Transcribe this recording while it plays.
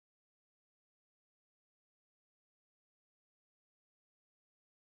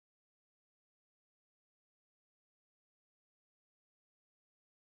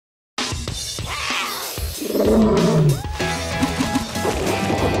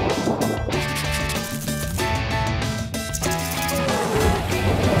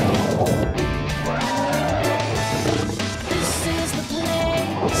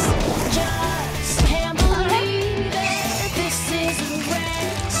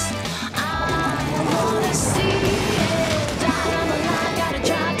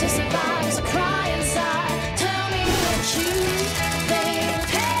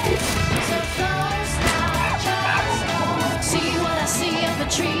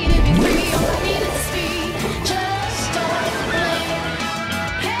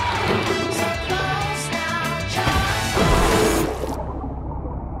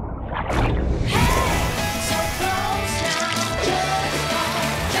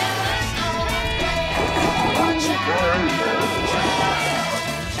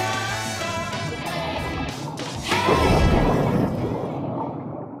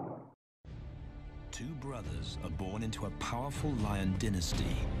powerful lion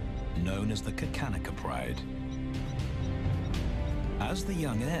dynasty known as the Kakanaka Pride. As the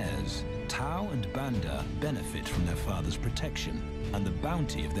young heirs, Tao and Banda benefit from their father's protection and the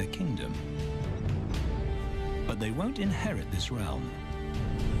bounty of their kingdom. But they won't inherit this realm.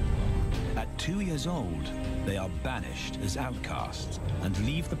 At 2 years old, they are banished as outcasts and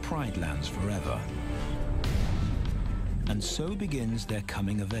leave the Pride lands forever. And so begins their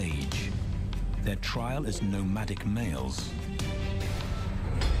coming of age, their trial as nomadic males.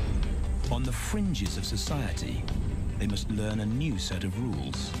 On the fringes of society, they must learn a new set of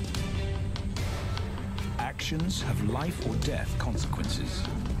rules. Actions have life or death consequences.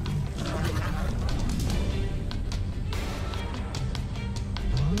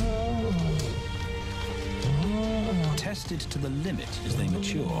 Tested to the limit as they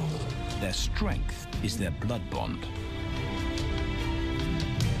mature, their strength is their blood bond.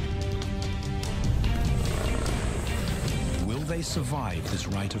 Will they survive this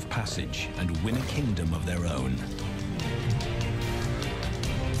rite of passage and win a kingdom of their own?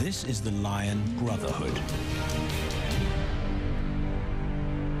 This is the Lion Brotherhood.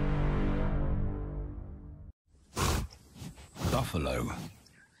 Buffalo,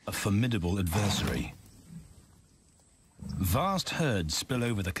 a formidable adversary. Vast herds spill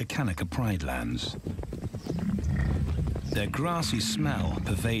over the Kakanaka Pride lands. Their grassy smell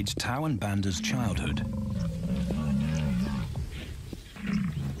pervades Tao and Banda's childhood.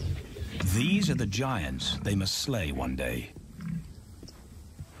 These are the giants they must slay one day.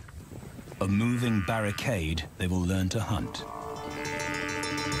 A moving barricade they will learn to hunt.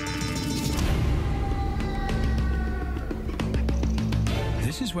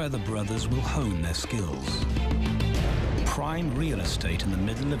 This is where the brothers will hone their skills. Prime real estate in the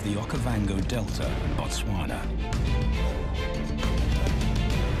middle of the Okavango Delta in Botswana.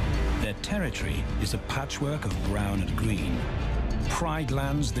 Their territory is a patchwork of brown and green. Pride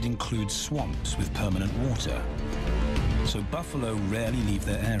lands that include swamps with permanent water. So buffalo rarely leave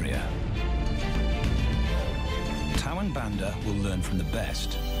their area. Tao and Banda will learn from the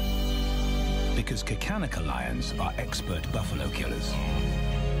best, because Kakanaka lions are expert buffalo killers.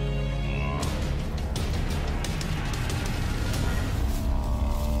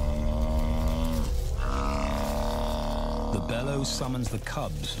 The bellow summons the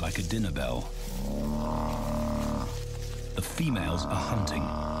cubs like a dinner bell. The females are hunting.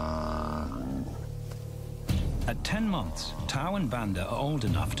 At 10 months, Tao and Banda are old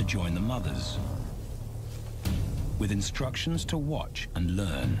enough to join the mothers, with instructions to watch and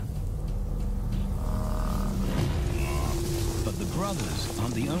learn. But the brothers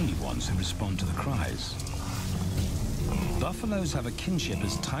aren't the only ones who respond to the cries. Buffaloes have a kinship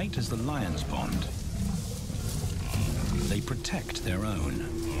as tight as the lions' bond. They protect their own.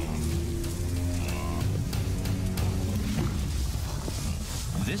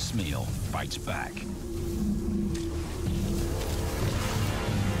 This meal fights back.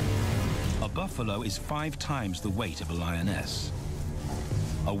 A buffalo is 5 times the weight of a lioness.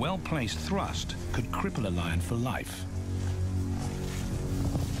 A well-placed thrust could cripple a lion for life.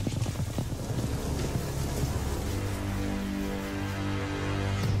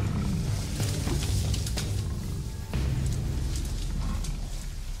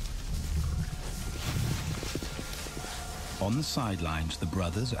 On the sidelines, the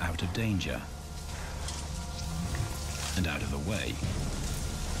brothers are out of danger and out of the way.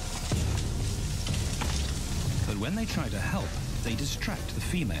 But when they try to help, they distract the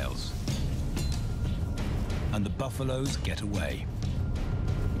females, and the buffaloes get away.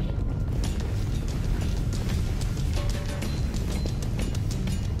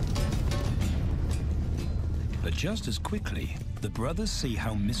 But just as quickly, the brothers see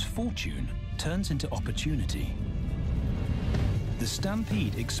how misfortune turns into opportunity. The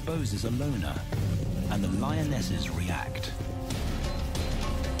stampede exposes a loner, and the lionesses react.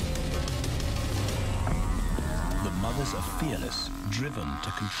 The mothers are fearless, driven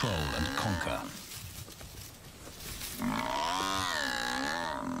to control and conquer.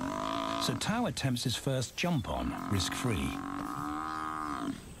 So Tao attempts his first jump on, risk-free.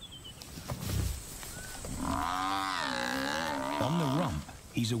 On the rump,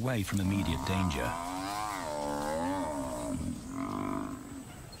 he's away from immediate danger.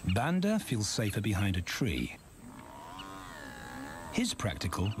 Banda feels safer behind a tree. His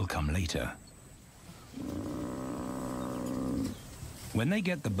practical will come later. When they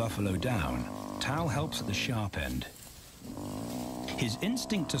get the buffalo down, Tao helps at the sharp end. His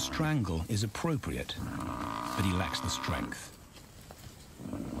instinct to strangle is appropriate, but he lacks the strength.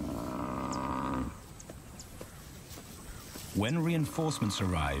 When reinforcements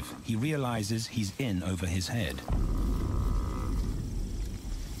arrive, he realizes he's in over his head.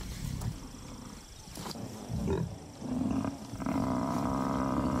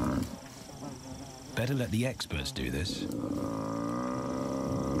 Better let the experts do this.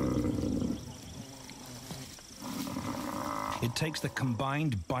 It takes the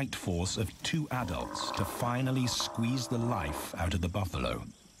combined bite force of 2 adults to finally squeeze the life out of the buffalo.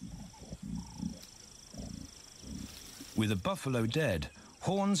 With the buffalo dead,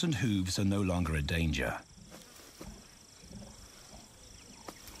 horns and hooves are no longer a danger.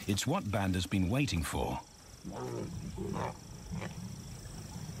 It's what Banda's been waiting for.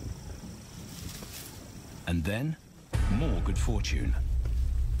 And then, more good fortune.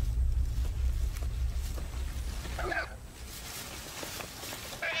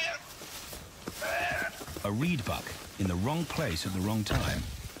 A reed buck in the wrong place at the wrong time.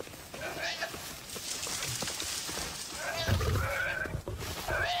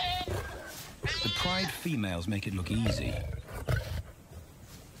 The pride females make it look easy.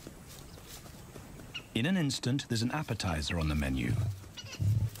 In an instant, there's an appetizer on the menu.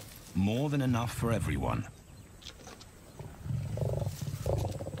 More than enough for everyone.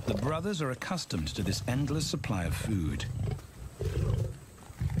 The brothers are accustomed to this endless supply of food.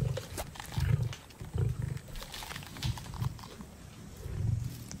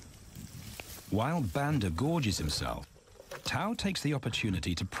 While Banda gorges himself, Tao takes the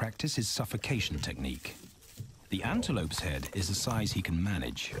opportunity to practice his suffocation technique. The antelope's head is a size he can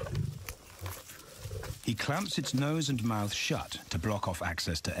manage. He clamps its nose and mouth shut to block off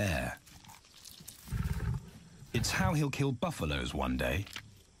access to air. It's how he'll kill buffaloes one day.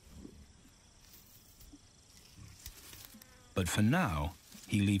 But for now,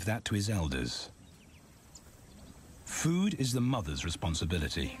 he leaves that to his elders. Food is the mother's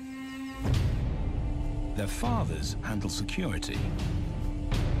responsibility. Their fathers handle security.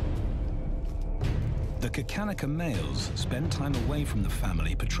 The Kakanika males spend time away from the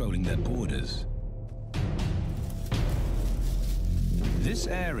family patrolling their borders. This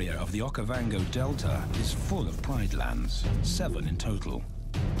area of the Okavango Delta is full of pride lands, 7 in total.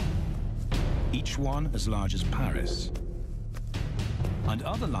 Each one as large as Paris. And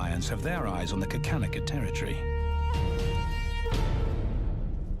other lions have their eyes on the Kakanika territory.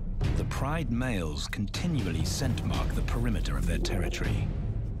 The pride males continually scent mark the perimeter of their territory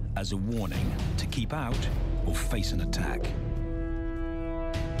as a warning to keep out or face an attack.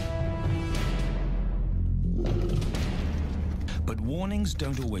 But warnings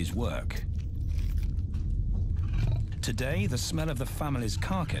don't always work. Today, the smell of the family's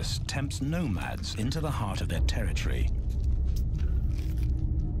carcass tempts nomads into the heart of their territory.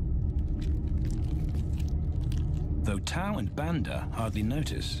 Though Tao and Banda hardly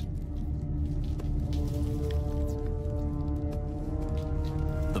notice.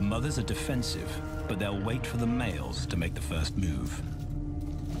 The mothers are defensive, but they'll wait for the males to make the first move.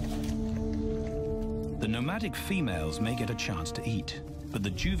 The nomadic females may get a chance to eat, but the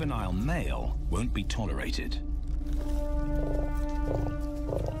juvenile male won't be tolerated.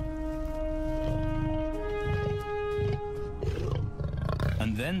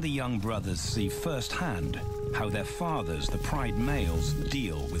 And then the young brothers see firsthand how their fathers, the pride males,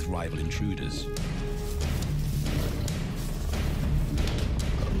 deal with rival intruders.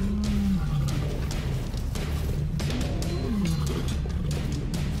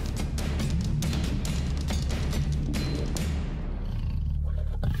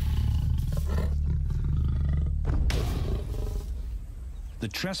 The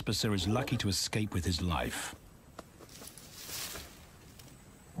trespasser is lucky to escape with his life.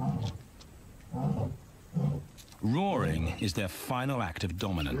 Roaring is their final act of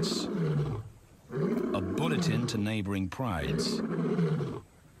dominance. A bulletin to neighboring prides.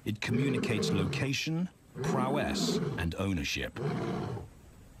 It communicates location, prowess, and ownership.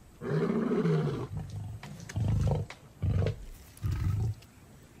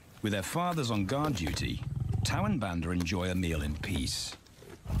 With their fathers on guard duty, Tao and Banda enjoy a meal in peace.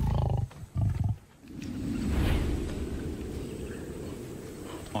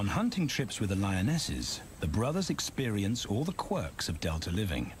 On hunting trips with the lionesses, the brothers experience all the quirks of Delta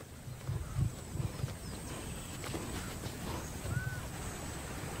living.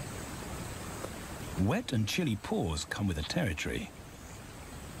 Wet and chilly paws come with the territory.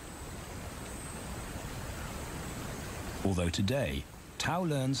 Although today, Tao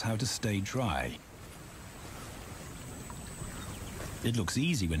learns how to stay dry. It looks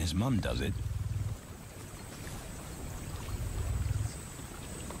easy when his mum does it.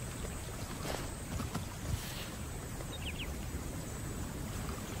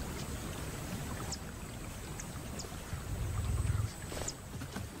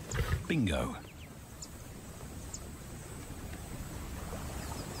 Bingo.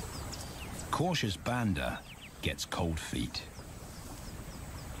 Cautious Banda gets cold feet.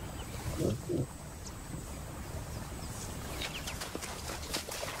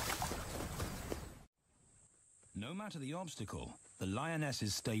 matter the obstacle, the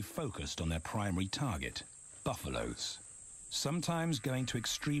lionesses stay focused on their primary target, buffaloes, sometimes going to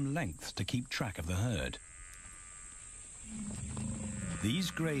extreme lengths to keep track of the herd.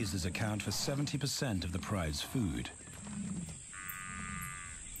 These grazers account for 70% of the pride's food,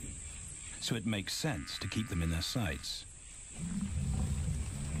 so it makes sense to keep them in their sights.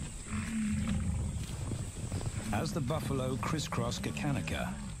 As the buffalo crisscross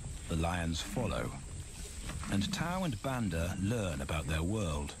Kakanika, the lions follow, and Tao and Banda learn about their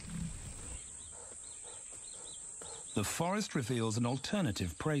world. The forest reveals an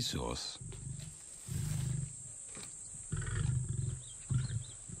alternative prey source.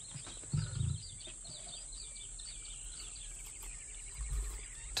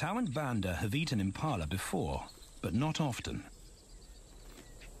 Tao and Banda have eaten impala before, but not often.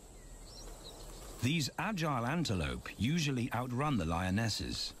 These agile antelope usually outrun the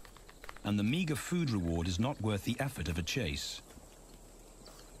lionesses, and the meager food reward is not worth the effort of a chase.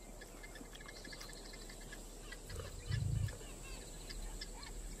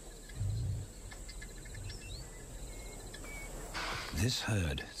 This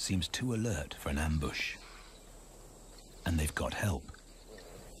herd seems too alert for an ambush, and they've got help.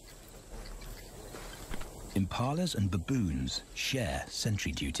 Impalas and baboons share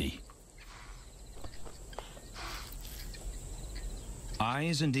sentry duty.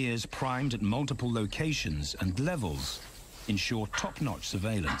 Eyes and ears primed at multiple locations and levels ensure top-notch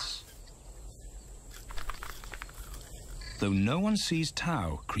surveillance. Though no one sees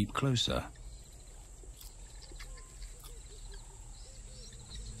Tao creep closer.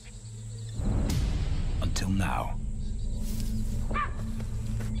 Until now.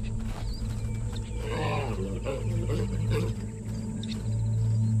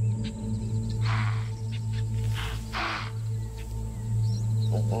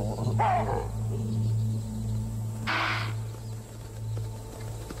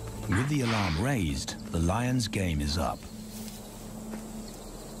 With the alarm raised, the lion's game is up.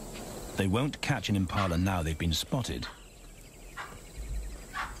 They won't catch an impala now they've been spotted.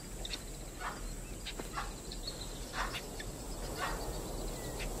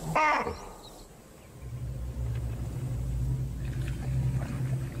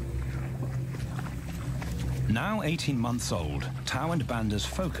 Now 18 months old, Tao and Banda's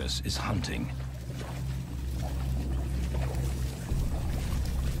focus is hunting.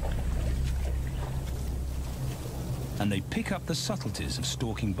 And they pick up the subtleties of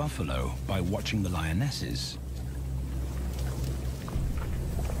stalking buffalo by watching the lionesses.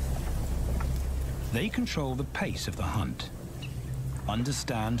 They control the pace of the hunt,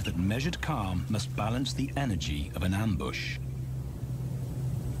 understand that measured calm must balance the energy of an ambush.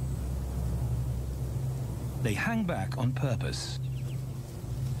 They hang back on purpose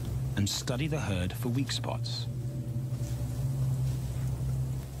and study the herd for weak spots.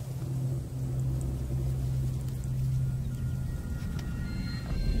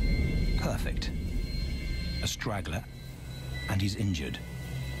 Perfect. A straggler, and he's injured.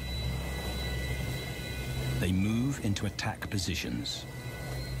 They move into attack positions.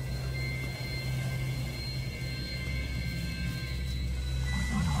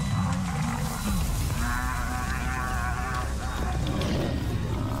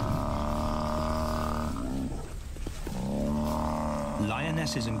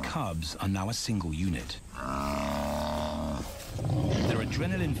 Lionesses and cubs are now a single unit. Their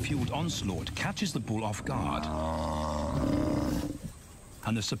adrenaline-fueled onslaught catches the bull off guard.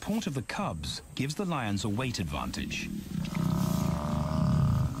 And the support of the cubs gives the lions a weight advantage.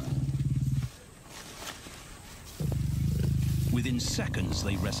 Within seconds,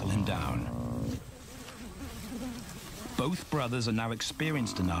 they wrestle him down. Both brothers are now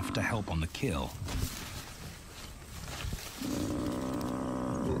experienced enough to help on the kill.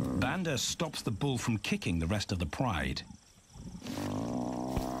 Banda stops the bull from kicking the rest of the pride.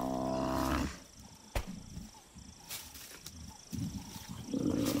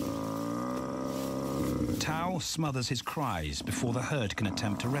 Tao smothers his cries before the herd can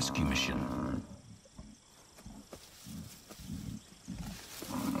attempt a rescue mission.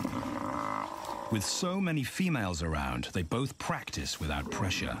 With so many females around, they both practice without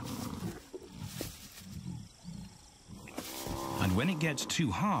pressure. And when it gets too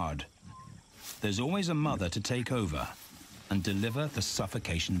hard, there's always a mother to take over and deliver the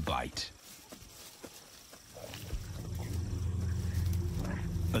suffocation bite.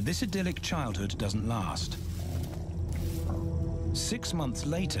 But this idyllic childhood doesn't last. 6 months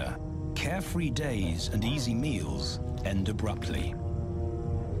later, carefree days and easy meals end abruptly.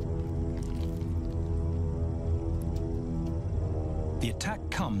 The attack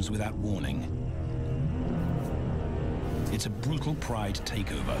comes without warning. It's a brutal pride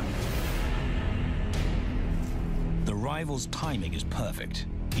takeover. The rival's timing is perfect.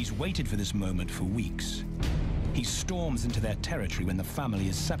 He's waited for this moment for weeks. He storms into their territory when the family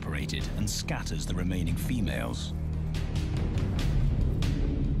is separated and scatters the remaining females.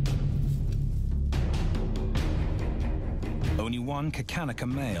 Only one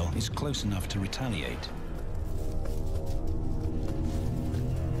Kakanika male is close enough to retaliate.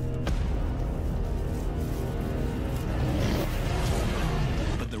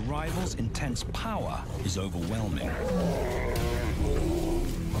 But the rival's intense power is overwhelming.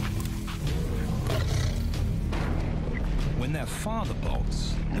 When their father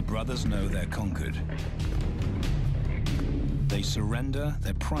bolts, the brothers know they're conquered. They surrender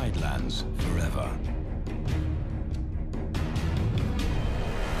their pride lands forever.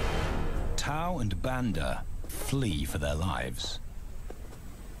 Tao and Banda flee for their lives.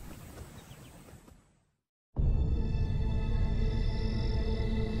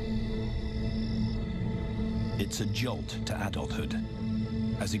 It's a jolt to adulthood,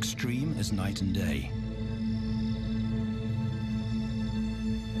 as extreme as night and day.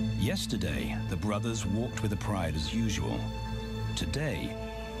 Yesterday, the brothers walked with the pride as usual. Today,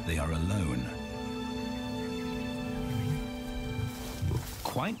 they are alone.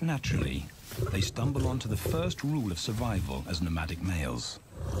 Quite naturally, they stumble onto the first rule of survival as nomadic males.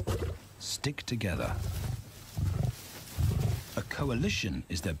 Stick together. A coalition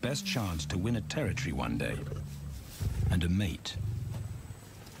is their best chance to win a territory one day, and a mate.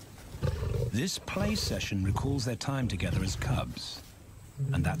 This play session recalls their time together as cubs,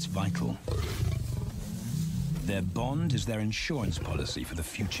 and that's vital. Their bond is their insurance policy for the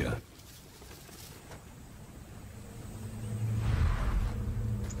future.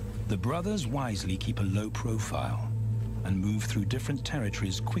 The brothers wisely keep a low profile and move through different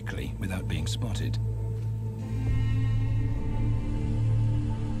territories quickly without being spotted.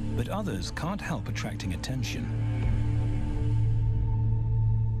 But others can't help attracting attention.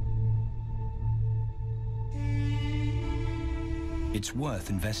 It's worth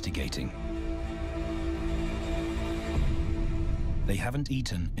investigating. They haven't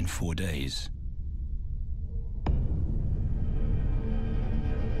eaten in 4 days.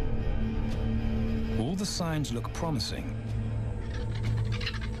 All the signs look promising.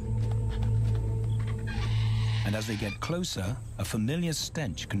 And as they get closer, a familiar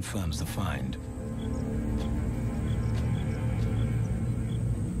stench confirms the find.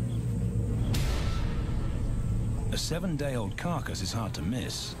 A 7-day-old carcass is hard to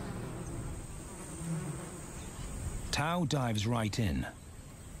miss. Tao dives right in,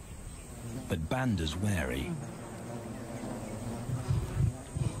 but Banda's wary.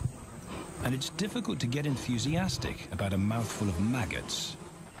 And it's difficult to get enthusiastic about a mouthful of maggots.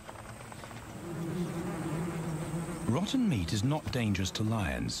 Rotten meat is not dangerous to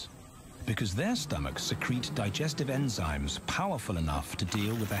lions, because their stomachs secrete digestive enzymes powerful enough to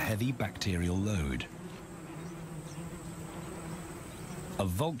deal with a heavy bacterial load. A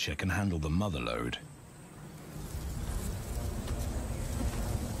vulture can handle the mother load.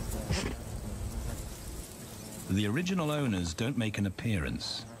 The original owners don't make an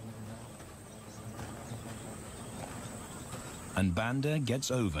appearance. And Banda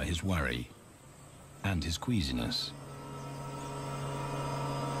gets over his worry and his queasiness.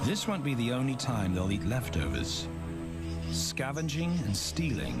 This won't be the only time they'll eat leftovers. Scavenging and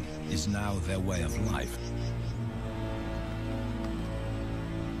stealing is now their way of life.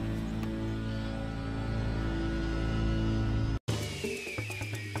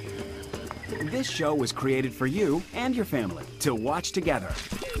 This show was created for you and your family to watch together.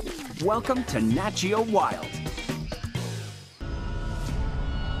 Welcome to Nat Geo Wild.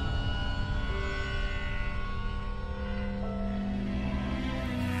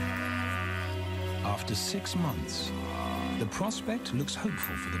 After 6 months, the prospect looks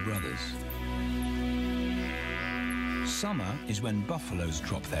hopeful for the brothers. Summer is when buffaloes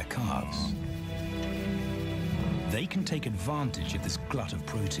drop their calves. They can take advantage of this glut of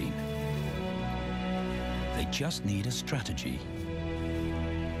protein. They just need a strategy.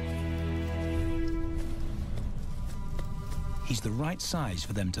 He's the right size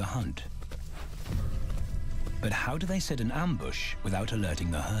for them to hunt. But how do they set an ambush without alerting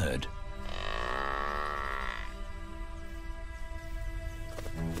the herd?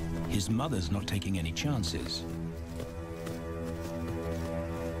 His mother's not taking any chances.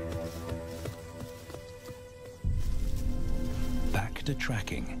 Back to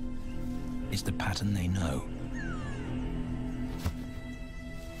tracking. It's the pattern they know.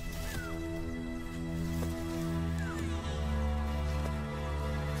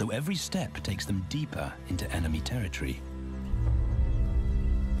 Though every step takes them deeper into enemy territory.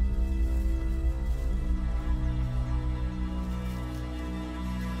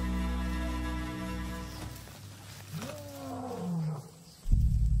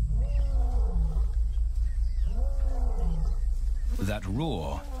 That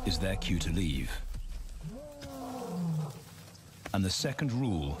roar is their cue to leave. And the second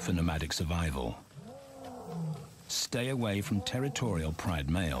rule for nomadic survival: stay away from territorial pride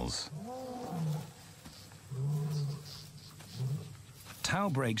males. Tao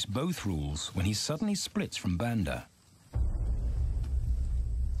breaks both rules when he suddenly splits from Banda.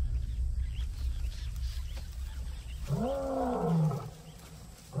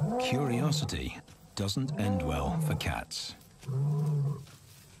 Curiosity doesn't end well for cats.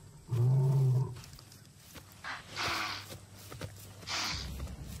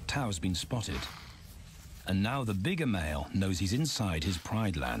 Tao's been spotted, and now the bigger male knows he's inside his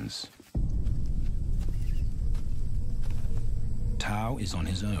pride lands. Tao is on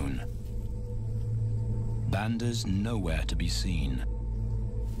his own. Banda's nowhere to be seen.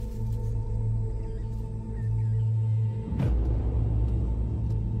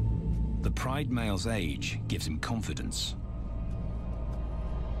 The pride male's age gives him confidence.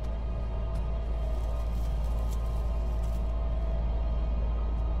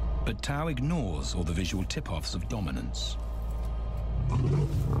 But Tao ignores all the visual tip-offs of dominance.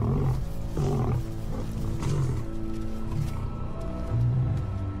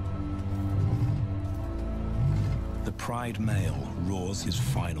 The pride male roars his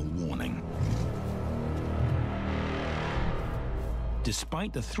final warning.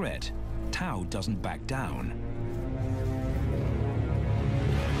 Despite the threat, Tao doesn't back down.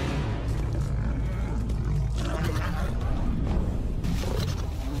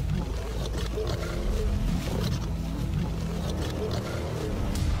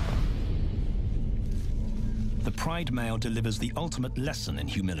 The pride male delivers the ultimate lesson in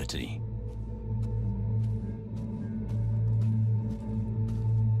humility.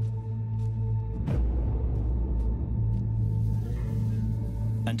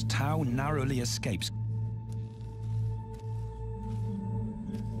 And Tao narrowly escapes.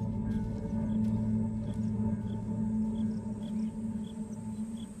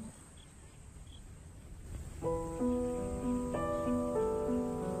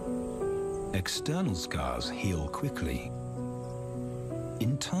 External scars heal quickly.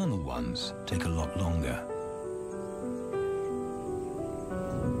 Internal ones take a lot longer.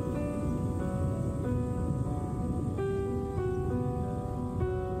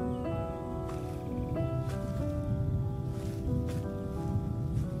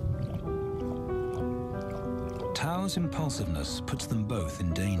 Tao's impulsiveness puts them both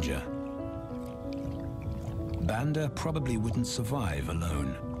in danger. Banda probably wouldn't survive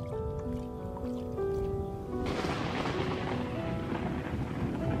alone.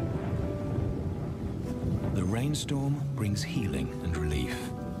 The rainstorm brings healing and relief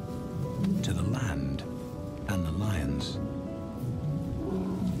to the land and the lions.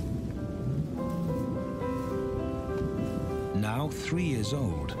 Now 3 years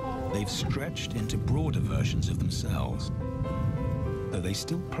old, they've stretched into broader versions of themselves, though they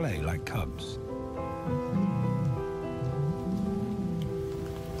still play like cubs.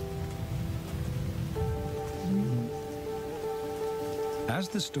 As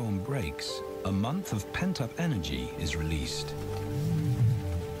the storm breaks, a month of pent-up energy is released.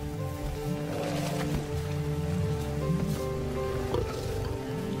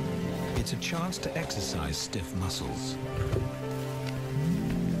 It's a chance to exercise stiff muscles.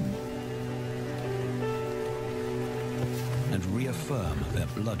 And reaffirm their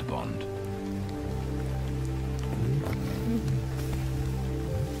blood bond.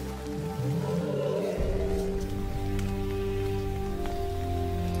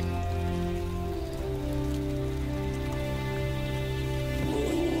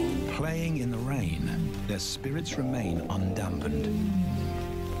 Playing in the rain, their spirits remain undampened.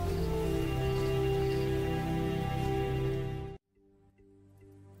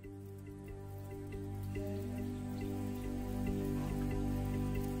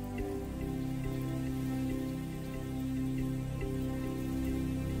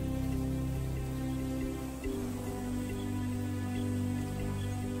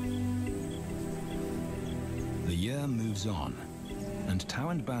 The year moves on, and Tao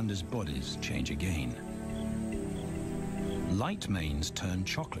and Banda's bodies change again. Light manes turn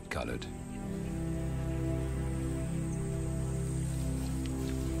chocolate-colored.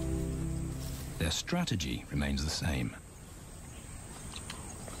 Their strategy remains the same.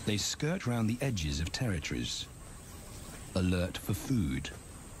 They skirt round the edges of territories, alert for food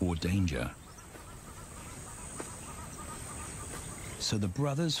or danger. So the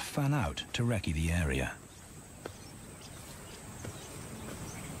brothers fan out to recce the area.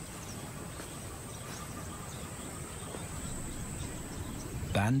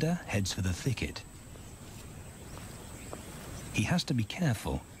 Banda heads for the thicket. He has to be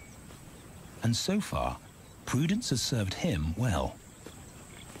careful. And so far, prudence has served him well.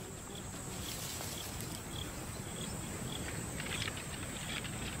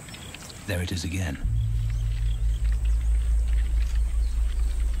 There it is again.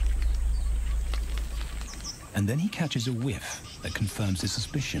 And then he catches a whiff that confirms his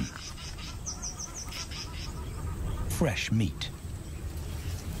suspicion. Fresh meat.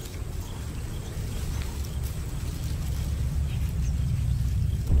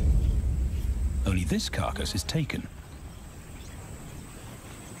 Only this carcass is taken.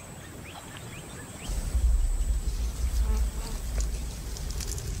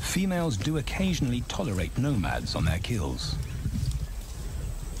 Females do occasionally tolerate nomads on their kills.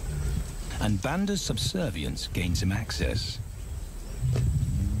 And Banda's subservience gains him access.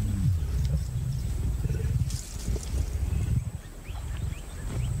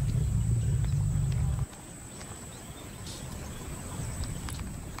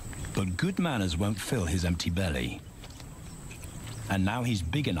 But good manners won't fill his empty belly. And now he's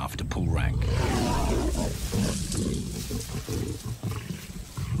big enough to pull rank.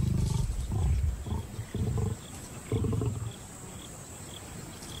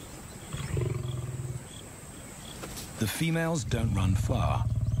 The females don't run far.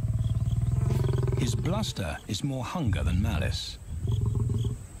 His bluster is more hunger than malice.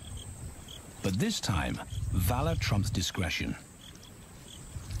 But this time, valor trumps discretion.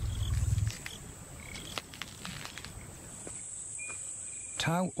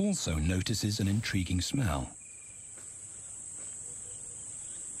 Tao also notices an intriguing smell.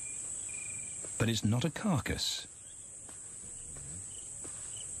 But it's not a carcass.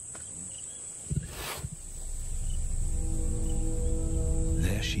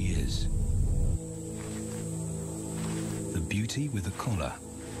 There she is. The beauty with the collar.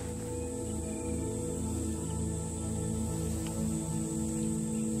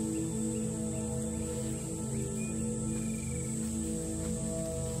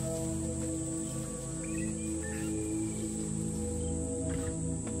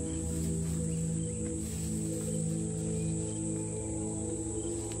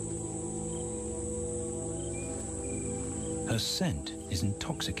 Her scent is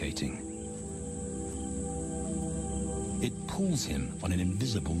intoxicating. It pulls him on an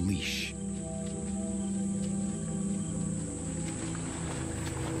invisible leash.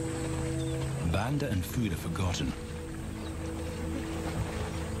 Banda and food are forgotten.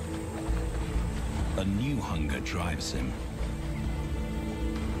 A new hunger drives him.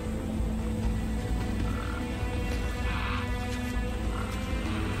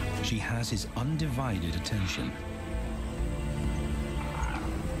 She has his undivided attention.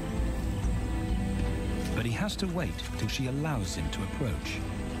 But he has to wait till she allows him to approach.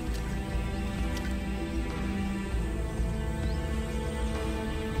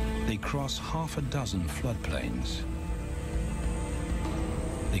 They cross half a dozen floodplains.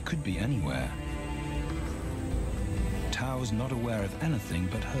 They could be anywhere. Tao's not aware of anything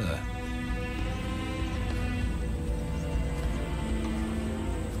but her.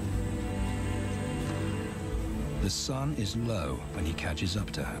 The sun is low when he catches up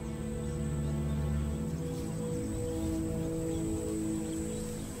to her.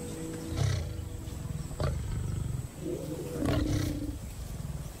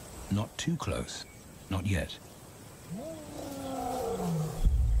 Not too close. Not yet.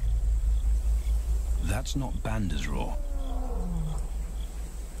 That's not Banda's roar.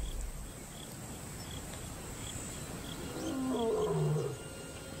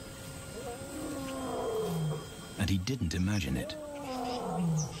 And he didn't imagine it.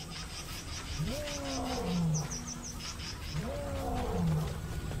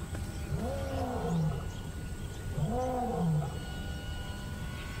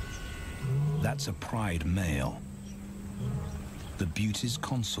 That's a pride male. The beauty's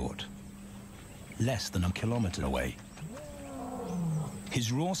consort. Less than a kilometer away.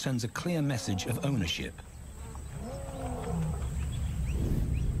 His roar sends a clear message of ownership.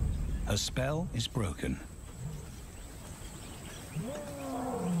 Her spell is broken.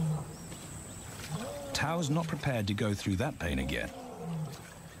 Tao's not prepared to go through that pain again.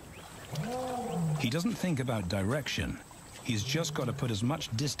 He doesn't think about direction. He's just got to put as much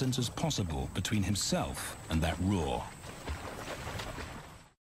distance as possible between himself and that roar.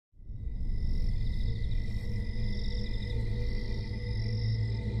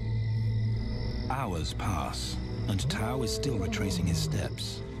 Hours pass, and Tao is still retracing his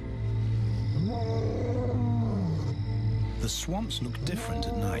steps. The swamps look different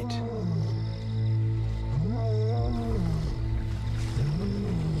at night.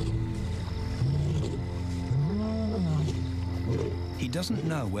 He doesn't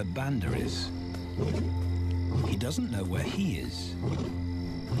know where Banda is. He doesn't know where he is.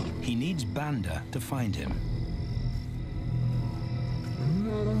 He needs Banda to find him.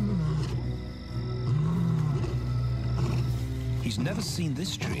 He's never seen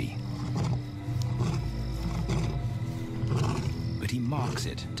this tree, but he marks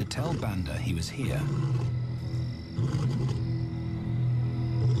it to tell Banda he was here.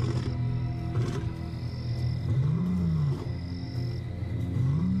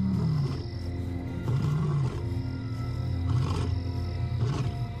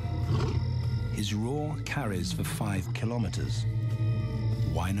 His roar carries for 5 kilometers.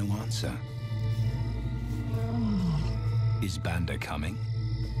 Why no answer? Is Banda coming?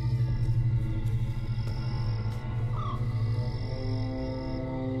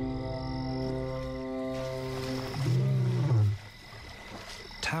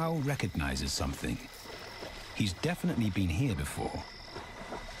 Tao recognizes something. He's definitely been here before.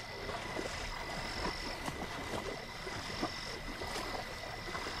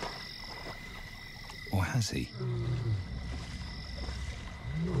 Or has he?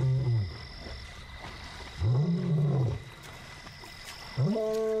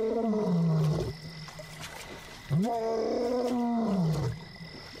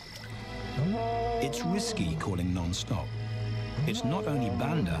 It's risky calling non-stop. It's not only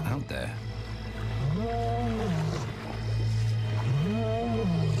Banda out there.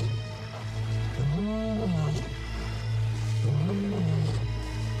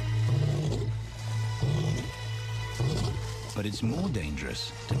 But it's more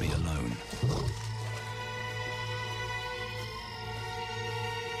dangerous to be alone.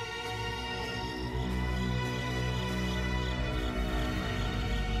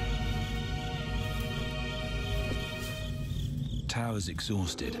 Tao is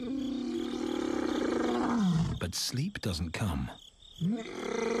exhausted, but sleep doesn't come.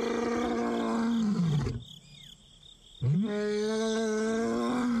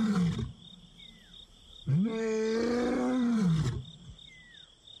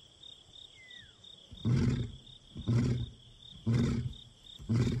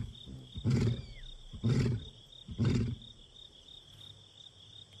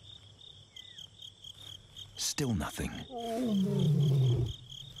 Still nothing.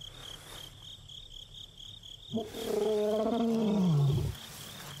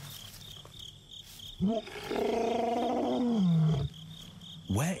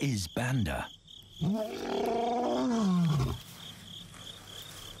 Where is Banda?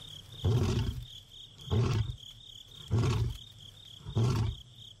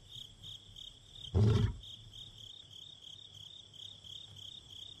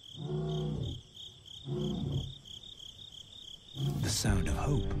 The sound of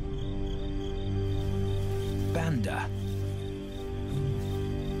hope. Banda.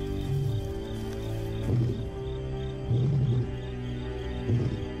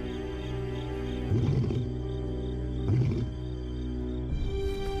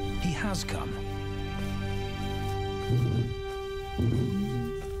 He has come.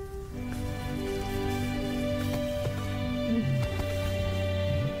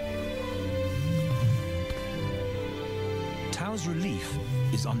 Tao's relief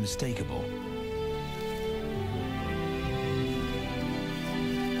is unmistakable.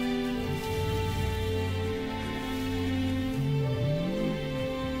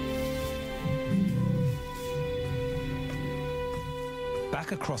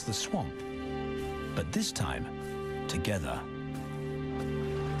 Back across the swamp, but this time, together.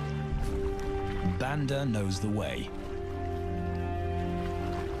 Banda knows the way.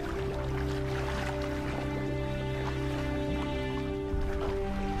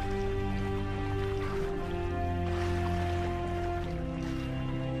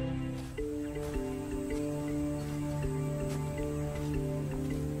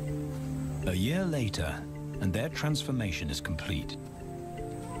 A year later, and their transformation is complete.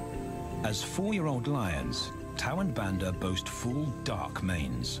 As 4-year-old lions, Tao and Banda boast full, dark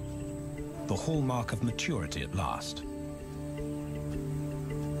manes, the hallmark of maturity at last.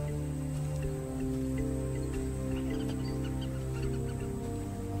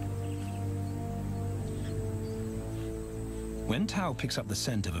 When Tao picks up the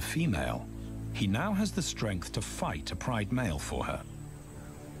scent of a female, he now has the strength to fight a pride male for her.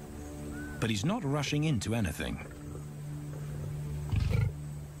 But he's not rushing into anything.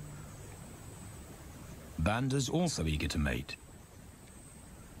 Banda's also eager to mate,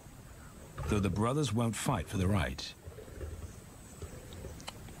 though the brothers won't fight for the right.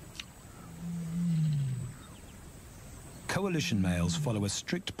 Coalition males follow a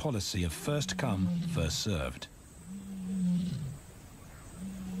strict policy of first come, first served.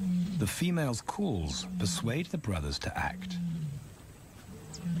 The female's calls persuade the brothers to act.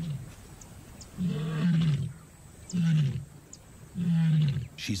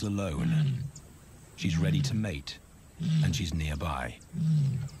 She's alone. She's ready to mate, and she's nearby.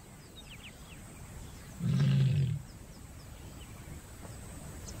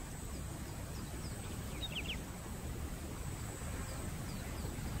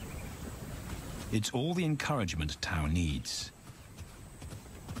 It's all the encouragement Tao needs.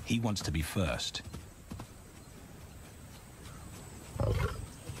 He wants to be first.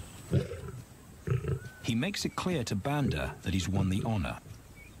 He makes it clear to Banda that he's won the honor.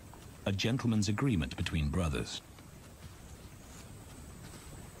 A gentleman's agreement between brothers.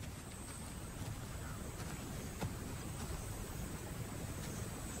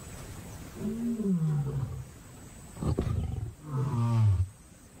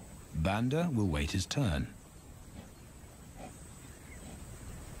 Banda will wait his turn.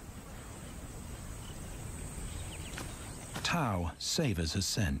 Tao savors her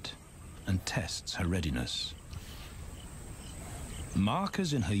scent and tests her readiness.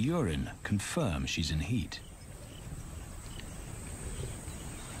 Markers in her urine confirm she's in heat.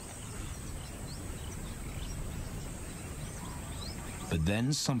 But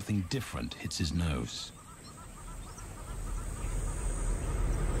then something different hits his nose.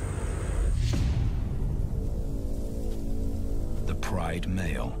 The pride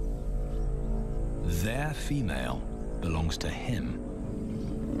male. Their female belongs to him.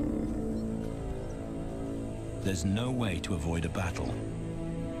 There's no way to avoid a battle.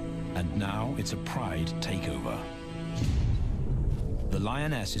 And now it's a pride takeover. The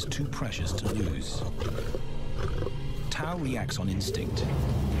lioness is too precious to lose. Tao reacts on instinct.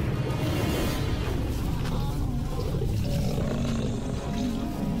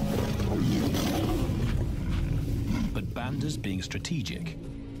 But Banda's being strategic.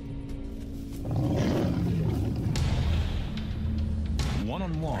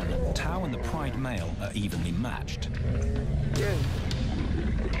 One-on-one, Tao and the pride male are evenly matched. Yeah.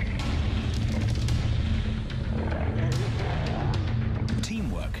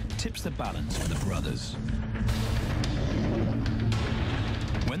 Teamwork tips the balance for the brothers.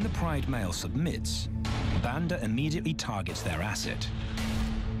 When the pride male submits, Banda immediately targets their asset.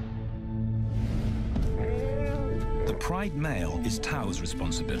 The pride male is Tao's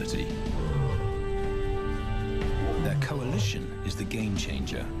responsibility. Their coalition is the game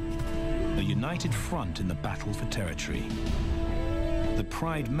changer, a united front in the battle for territory. The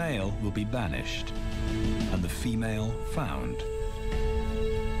pride male will be banished, and the female found.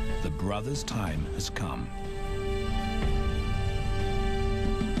 The brothers' time has come.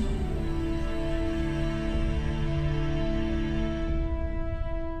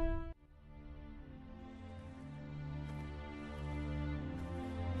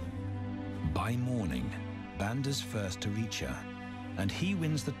 By morning, Banda's first to reach her, and he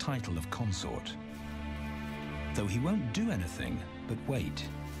wins the title of consort. Though he won't do anything but wait.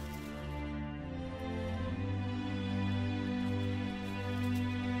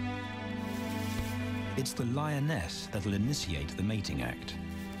 It's the lioness that'll initiate the mating act.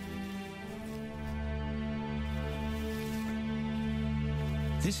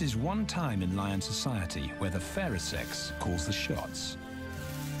 This is one time in lion society where the fairer sex calls the shots.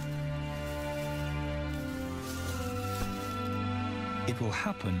 It will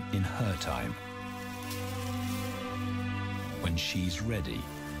happen in her time, when she's ready.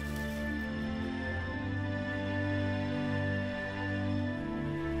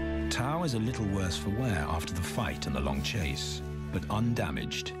 Tao is a little worse for wear after the fight and the long chase, but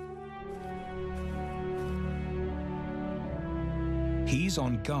undamaged. He's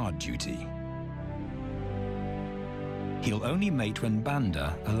on guard duty. He'll only mate when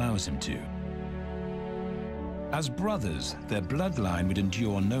Banda allows him to. As brothers, their bloodline would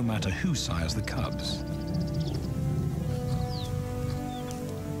endure no matter who sires the cubs.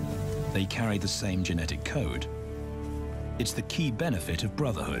 They carry the same genetic code. It's the key benefit of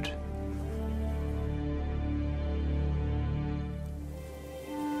brotherhood.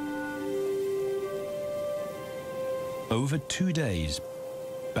 Over 2 days,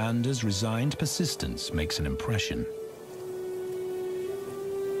 Banda's resigned persistence makes an impression.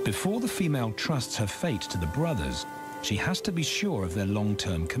 Before the female trusts her fate to the brothers, she has to be sure of their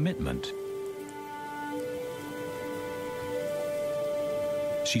long-term commitment.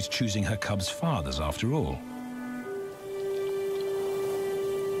 She's choosing her cubs' fathers after all.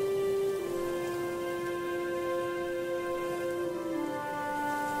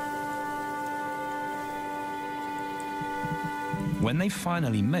 When they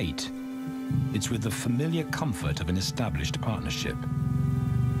finally mate, it's with the familiar comfort of an established partnership.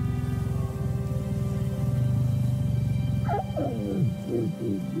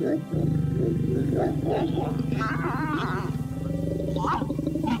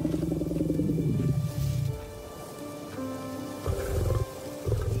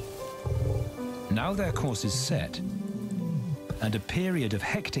 Now their course is set, and a period of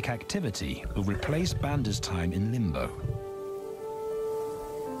hectic activity will replace Banda's time in limbo.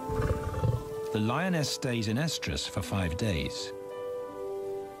 The lioness stays in estrus for 5 days,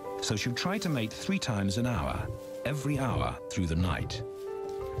 so she'll try to mate 3 times an hour, every hour through the night,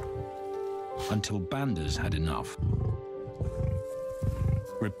 until Banda's had enough.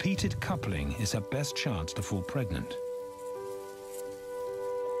 Repeated coupling is her best chance to fall pregnant.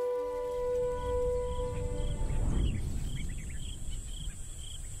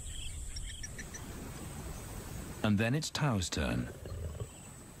 And then it's Tao's turn.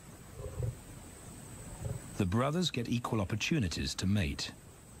 The brothers get equal opportunities to mate,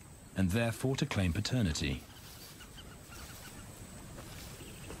 and therefore to claim paternity.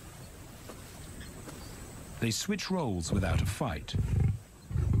 They switch roles without a fight.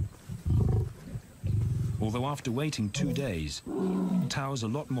 Although after waiting 2 days, Tao's a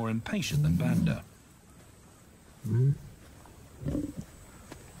lot more impatient than Banda.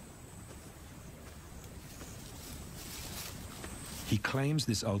 He claims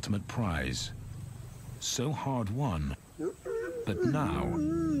this ultimate prize, so hard won, but now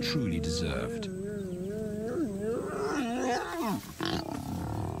truly deserved.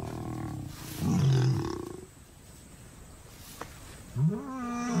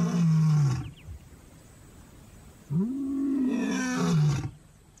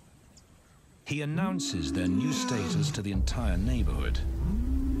 He announces their new status to the entire neighborhood.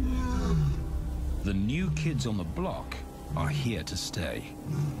 The new kids on the block are here to stay.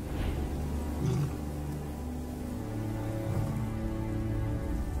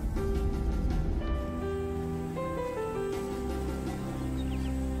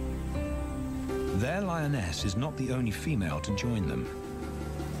 Their lioness is not the only female to join them.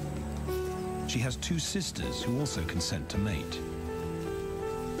 She has 2 sisters who also consent to mate.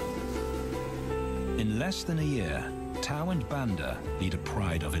 In less than a year, Tao and Banda lead a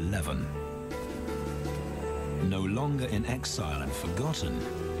pride of 11. No longer in exile and forgotten,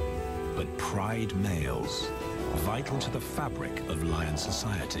 but pride males, vital to the fabric of lion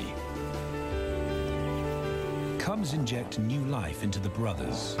society. Cubs inject new life into the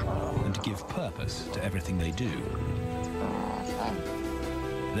brothers and give purpose to everything they do.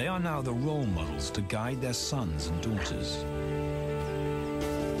 They are now the role models to guide their sons and daughters.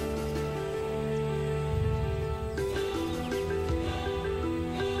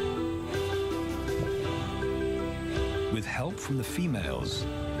 With help from the females,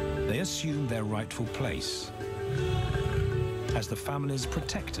 they assume their rightful place as the family's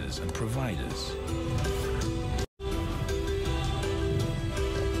protectors and providers.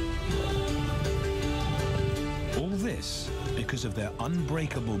 All this because of their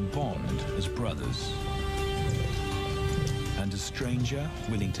unbreakable bond as brothers, and a stranger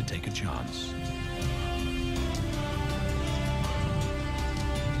willing to take a chance.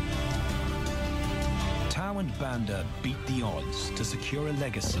 Tao and Banda beat the odds to secure a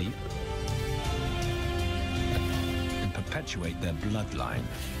legacy and perpetuate their bloodline,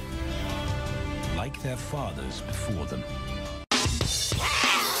 like their fathers before them.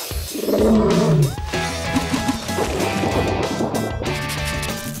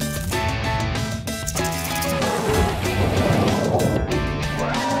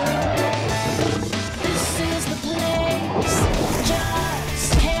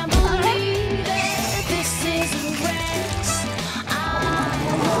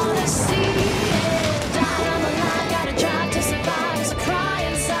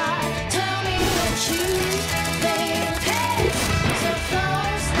 Tell me what you think. So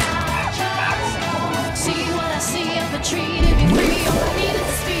close now.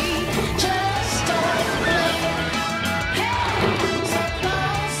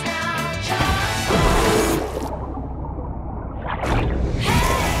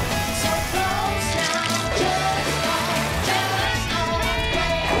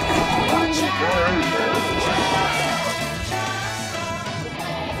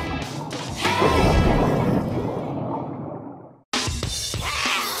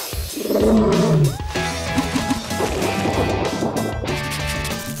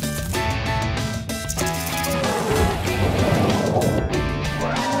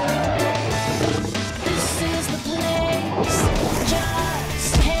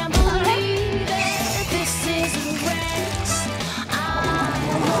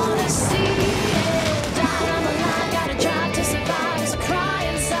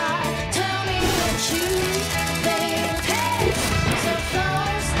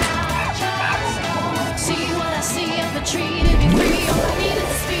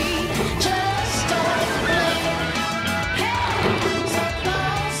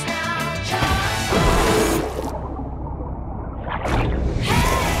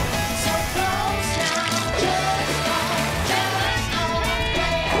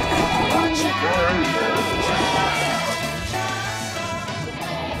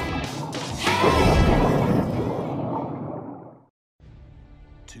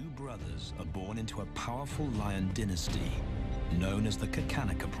 into a powerful lion dynasty known as the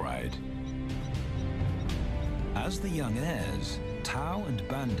Kakanaka Pride. As the young heirs, Tao and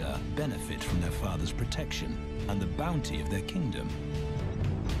Banda benefit from their father's protection and the bounty of their kingdom.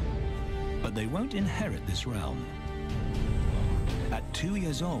 But they won't inherit this realm. At 2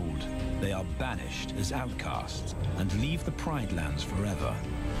 years old, they are banished as outcasts and leave the Pride Lands forever.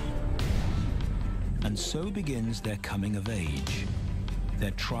 And so begins their coming of age,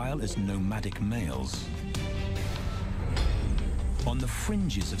 their trial as nomadic males. On the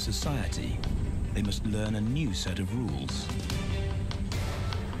fringes of society, they must learn a new set of rules.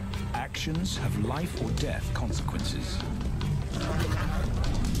 Actions have life or death consequences.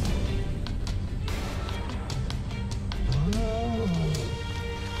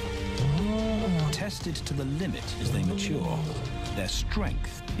 Tested to the limit as they mature, their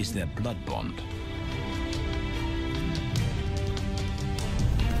strength is their blood bond.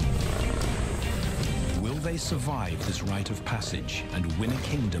 Will they survive this rite of passage and win a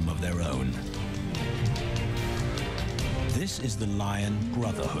kingdom of their own? This is the Lion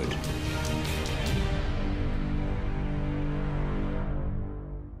Brotherhood.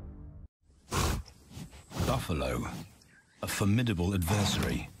 Buffalo, a formidable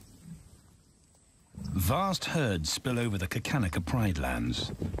adversary. Vast herds spill over the Kakanaka Pride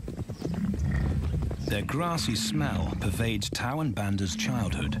Lands. Their grassy smell pervades Tao and Banda's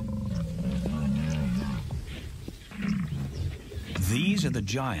childhood. These are the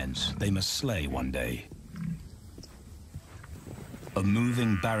giants they must slay one day. A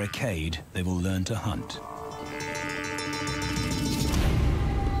moving barricade they will learn to hunt.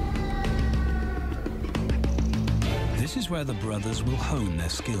 This is where the brothers will hone their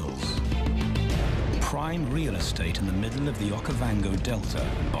skills. Prime real estate in the middle of the Okavango Delta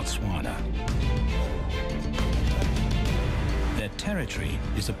in Botswana. Their territory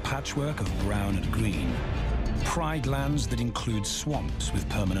is a patchwork of brown and green. Pride lands that include swamps with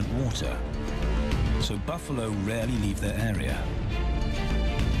permanent water. So buffalo rarely leave their area.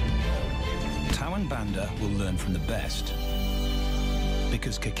 Tao and Banda will learn from the best,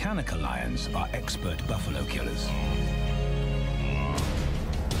 because Kakanaka lions are expert buffalo killers.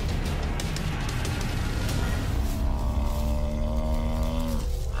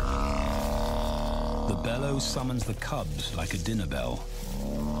 The bellow summons the cubs like a dinner bell.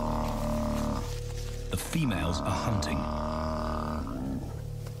 The females are hunting.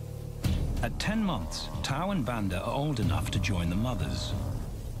 At 10 months, Tao and Banda are old enough to join the mothers,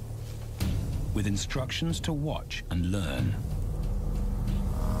 with instructions to watch and learn.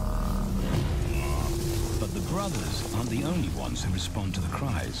 But the brothers aren't the only ones who respond to the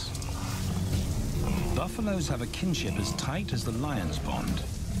cries. Buffaloes have a kinship as tight as the lions' bond.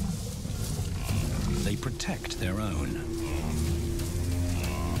 They protect their own.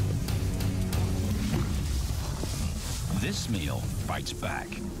 This meal fights back.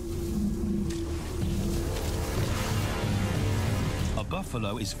 A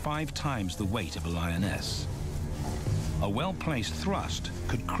buffalo is 5 times the weight of a lioness. A well-placed thrust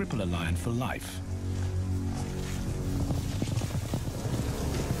could cripple a lion for life.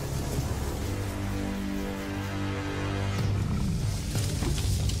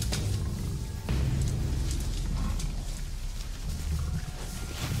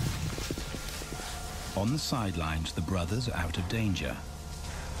 On the sidelines, the brothers are out of danger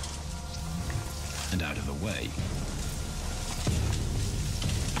and out of the way.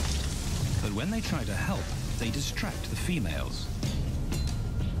 But when they try to help, they distract the females,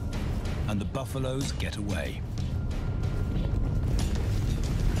 and the buffaloes get away.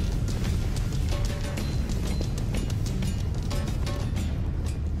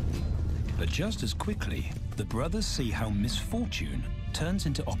 But just as quickly, the brothers see how misfortune turns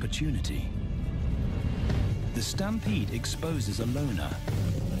into opportunity. The stampede exposes a loner,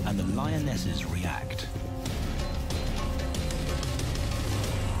 and the lionesses react.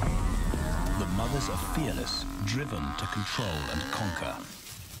 The mothers are fearless, driven to control and conquer.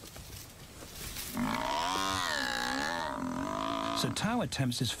 So Tao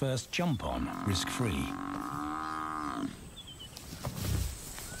attempts his first jump on, risk-free.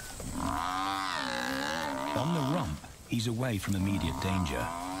 On the rump, he's away from immediate danger.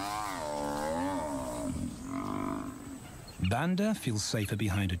 Banda feels safer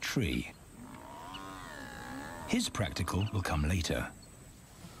behind a tree. His practical will come later.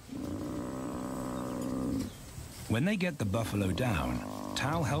 When they get the buffalo down,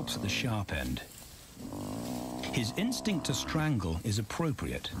 Tao helps at the sharp end. His instinct to strangle is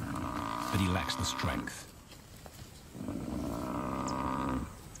appropriate, but he lacks the strength.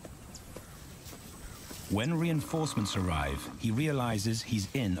 When reinforcements arrive, he realizes he's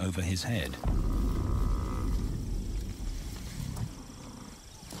in over his head.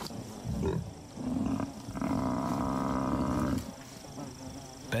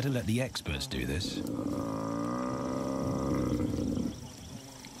 Better let the experts do this.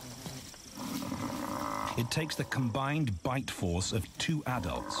 It takes the combined bite force of 2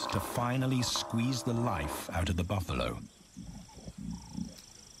 adults to finally squeeze the life out of the buffalo.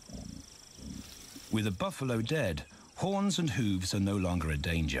 With the buffalo dead, horns and hooves are no longer a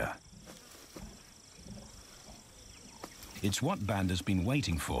danger. It's what Banda's been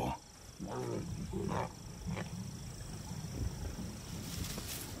waiting for.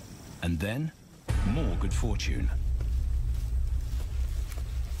 And then, more good fortune.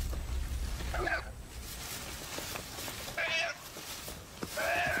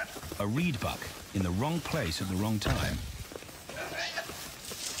 A reed buck in the wrong place at the wrong time.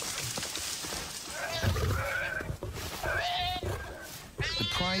 The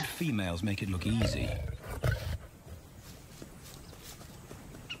pride females make it look easy.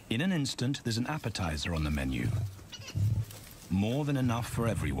 In an instant, there's an appetizer on the menu. More than enough for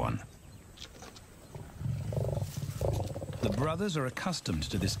everyone. The brothers are accustomed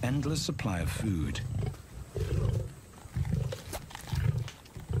to this endless supply of food.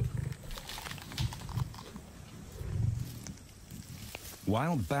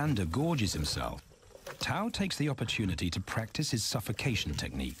 While Banda gorges himself, Tao takes the opportunity to practice his suffocation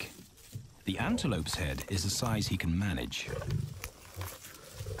technique. The antelope's head is the size he can manage.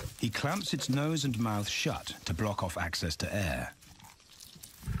 He clamps its nose and mouth shut to block off access to air.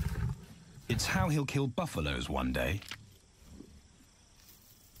 It's how he'll kill buffaloes one day.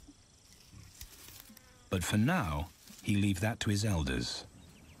 But for now, he leaves that to his elders.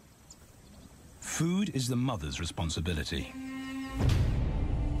 Food is the mother's responsibility.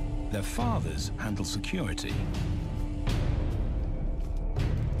 Their fathers handle security.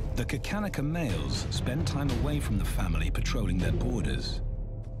 The Kakanika males spend time away from the family patrolling their borders.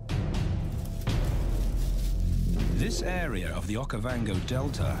 This area of the Okavango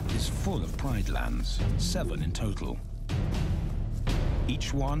Delta is full of pride lands, 7 in total.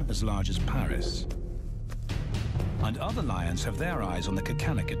 Each one as large as Paris. And other lions have their eyes on the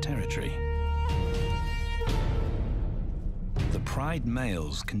Kakanika territory. The pride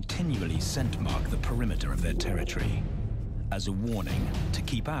males continually scent mark the perimeter of their territory as a warning to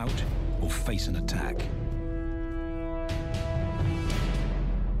keep out or face an attack.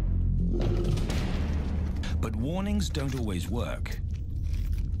 But warnings don't always work.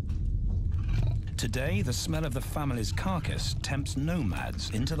 Today, the smell of the family's carcass tempts nomads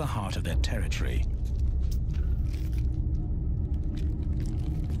into the heart of their territory.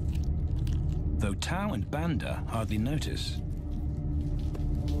 Though Tao and Banda hardly notice.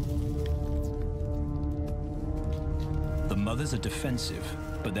 The mothers are defensive,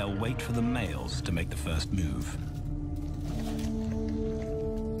 but they'll wait for the males to make the first move.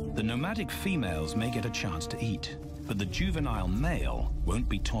 The nomadic females may get a chance to eat, but the juvenile male won't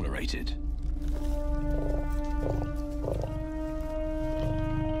be tolerated.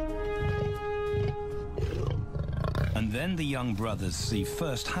 And then the young brothers see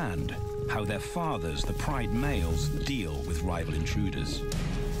firsthand how their fathers, the pride males, deal with rival intruders.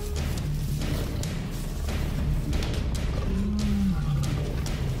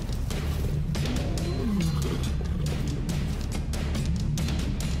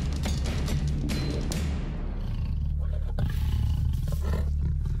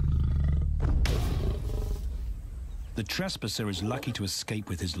 The trespasser is lucky to escape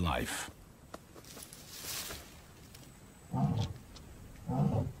with his life.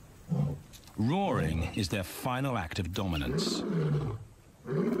 Roaring is their final act of dominance.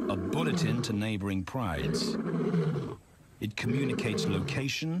 A bulletin to neighboring prides. It communicates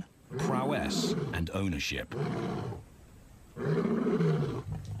location, prowess, and ownership.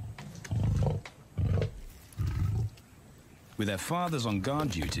 With their fathers on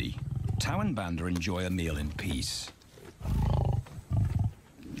guard duty, Tao and Banda enjoy a meal in peace.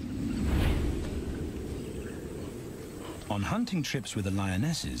 On hunting trips with the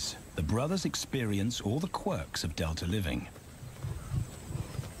lionesses, the brothers experience all the quirks of Delta living.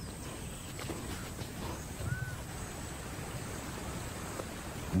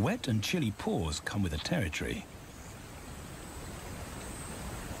 Wet and chilly paws come with the territory.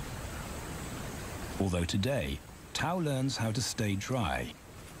 Although today, Tao learns how to stay dry.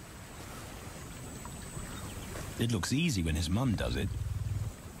 It looks easy when his mum does it.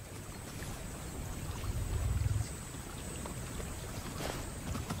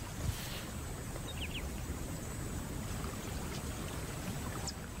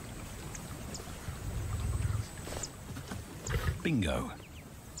 Bingo.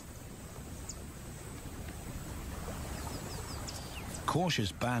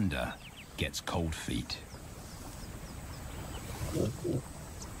 Cautious Banda gets cold feet.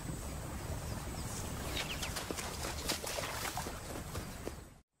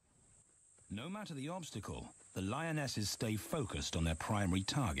 matter the obstacle, the lionesses stay focused on their primary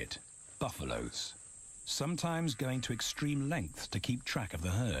target, buffaloes, sometimes going to extreme lengths to keep track of the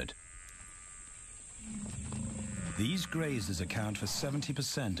herd. These grazers account for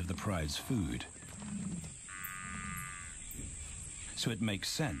 70% of the pride's food, so it makes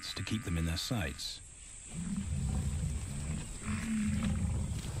sense to keep them in their sights.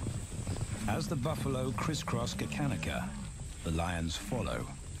 As the buffalo crisscross Kakanika, the lions follow,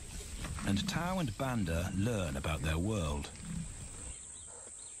 and Tau and Banda learn about their world.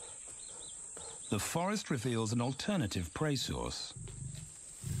 The forest reveals an alternative prey source.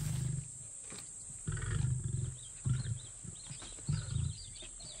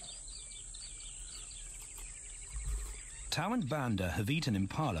 Tau and Banda have eaten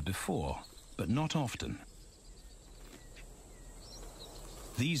impala before, but not often.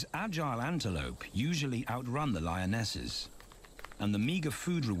 These agile antelope usually outrun the lionesses, and the meager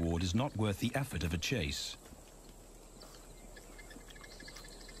food reward is not worth the effort of a chase.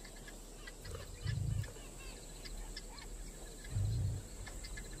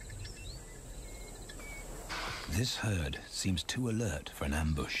 This herd seems too alert for an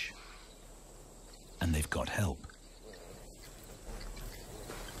ambush, and they've got help.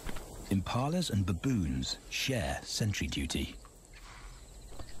 Impalas and baboons share sentry duty.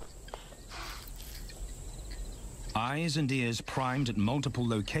 Eyes and ears primed at multiple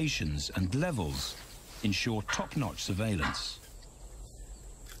locations and levels ensure top-notch surveillance.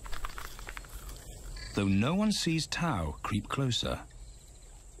 Though no one sees Tau creep closer.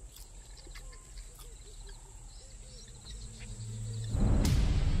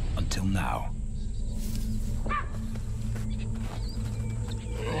 Until now.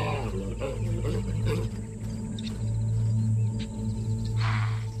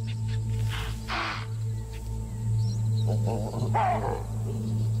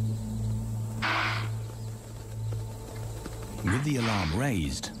 With the alarm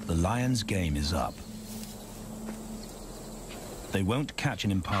raised, the lions' game is up. They won't catch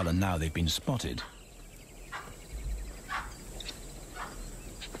an impala now they've been spotted.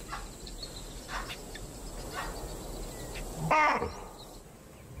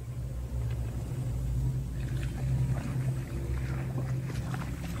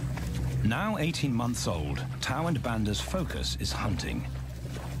 Now 18 months old, Tau and Banda's focus is hunting.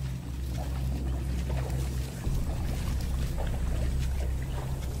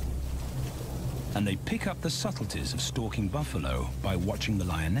 And they pick up the subtleties of stalking buffalo by watching the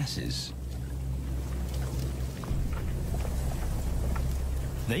lionesses.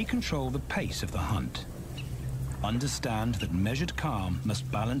 They control the pace of the hunt, understand that measured calm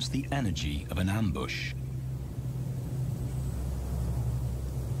must balance the energy of an ambush.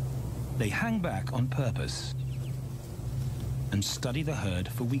 They hang back on purpose and study the herd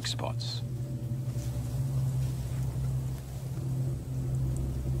for weak spots.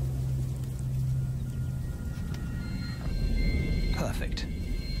 Perfect.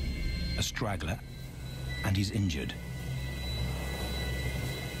 A straggler, and he's injured.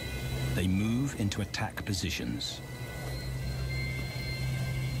 They move into attack positions.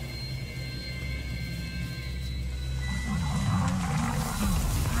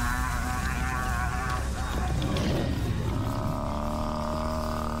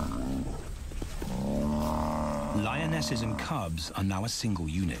 Lionesses and cubs are now a single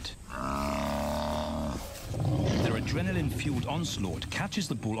unit. Their adrenaline-fueled onslaught catches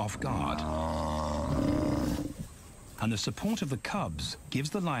the bull off guard. And the support of the cubs gives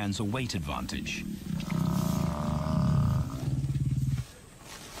the lions a weight advantage.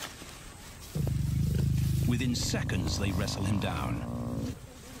 Within seconds, they wrestle him down.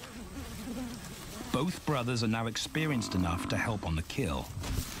 Both brothers are now experienced enough to help on the kill.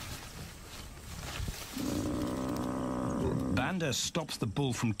 Banda stops the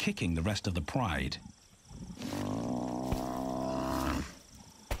bull from kicking the rest of the pride.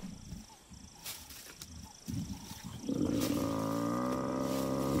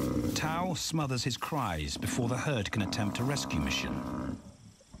 Tau smothers his cries before the herd can attempt a rescue mission.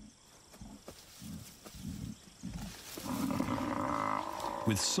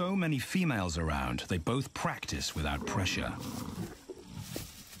 With so many females around, they both practice without pressure.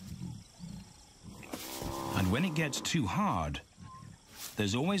 And when it gets too hard,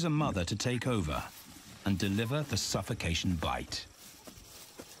 there's always a mother to take over and deliver the suffocation bite.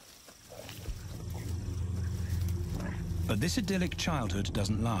 But this idyllic childhood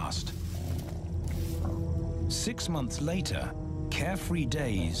doesn't last. 6 months later, carefree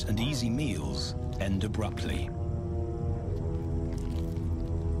days and easy meals end abruptly.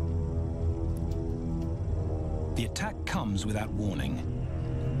 The attack comes without warning.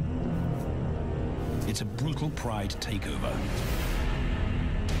 It's a brutal pride takeover.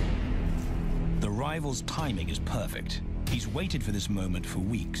 The rival's timing is perfect. He's waited for this moment for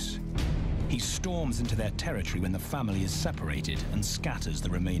weeks. He storms into their territory when the family is separated and scatters the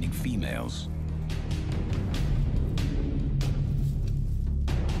remaining females.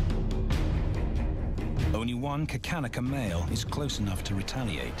 Only one Kakanika male is close enough to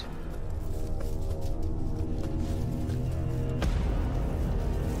retaliate.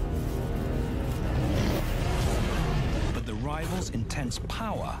 But the rival's intense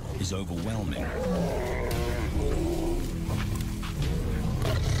power is overwhelming.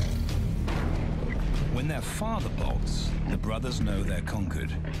 When their father bolts, the brothers know they're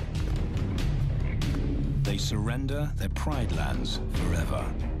conquered. They surrender their pride lands forever.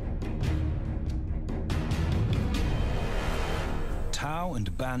 Tau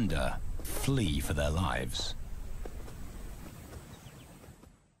and Banda flee for their lives.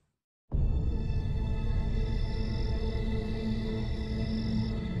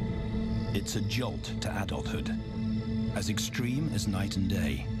 It's a jolt to adulthood, as extreme as night and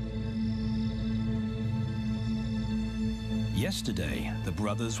day. Yesterday, the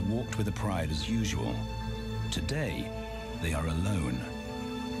brothers walked with the pride as usual. Today, they are alone.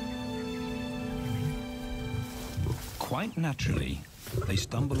 Quite naturally, they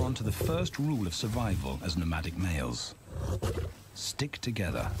stumble onto the first rule of survival as nomadic males. Stick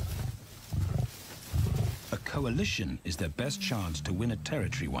together. A coalition is their best chance to win a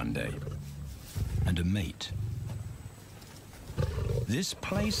territory one day, and a mate. This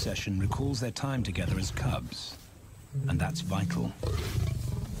play session recalls their time together as cubs, and that's vital.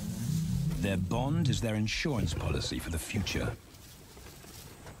 Their bond is their insurance policy for the future.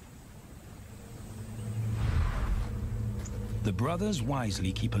 The brothers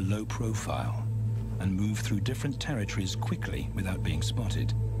wisely keep a low profile and move through different territories quickly without being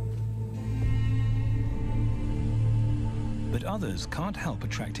spotted. But others can't help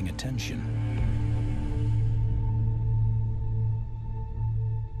attracting attention.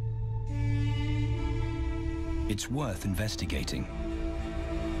 It's worth investigating.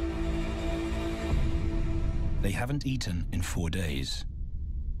 They haven't eaten in 4 days.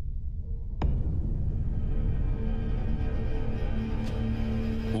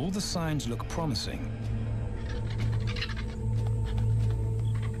 All the signs look promising.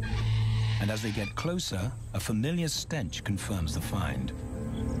 And as they get closer, a familiar stench confirms the find.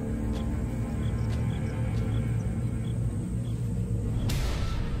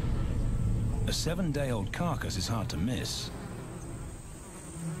 A 7-day-old carcass is hard to miss.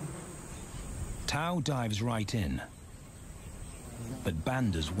 Tau dives right in, but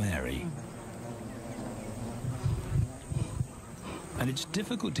Banda's wary. And it's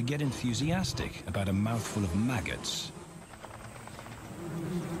difficult to get enthusiastic about a mouthful of maggots.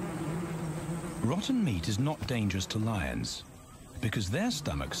 Rotten meat is not dangerous to lions, because their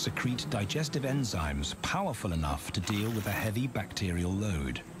stomachs secrete digestive enzymes powerful enough to deal with a heavy bacterial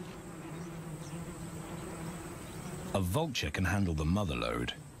load. A vulture can handle the mother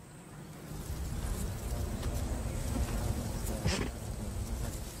load.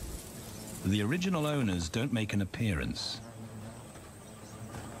 The original owners don't make an appearance.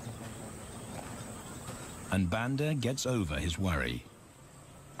 And Banda gets over his worry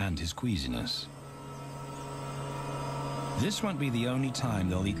and his queasiness. This won't be the only time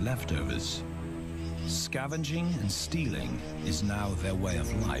they'll eat leftovers. Scavenging and stealing is now their way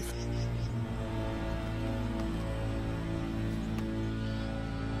of life.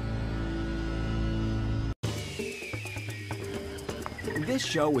 This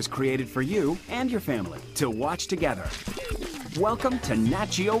show was created for you and your family to watch together. Welcome to Nat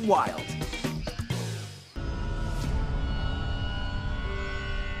Geo Wild.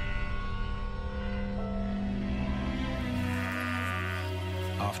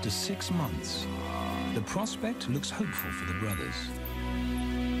 After 6 months, the prospect looks hopeful for the brothers.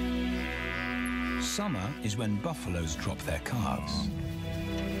 Summer is when buffaloes drop their calves.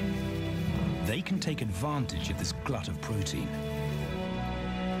 They can take advantage of this glut of protein.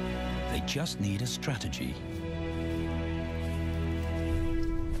 They just need a strategy.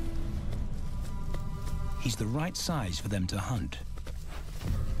 He's the right size for them to hunt.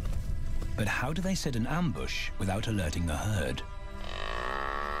 But how do they set an ambush without alerting the herd?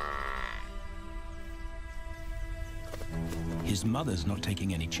 His mother's not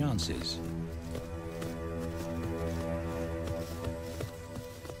taking any chances.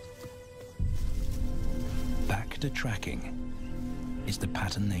 Back to tracking is the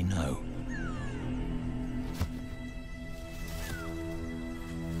pattern they know.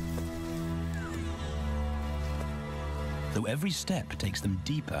 Though every step takes them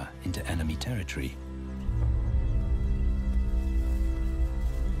deeper into enemy territory.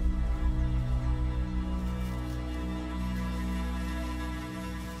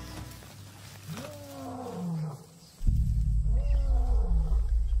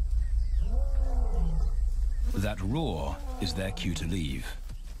 That roar is their cue to leave.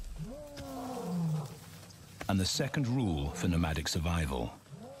 And the second rule for nomadic survival: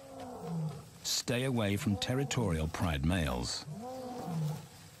 stay away from territorial pride males.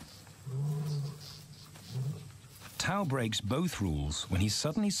 Tao breaks both rules when he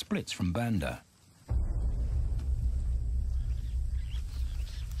suddenly splits from Banda.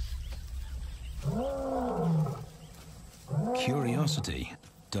 Curiosity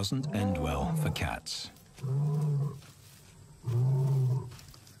doesn't end well for cats.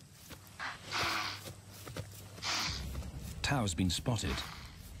 Tao's been spotted,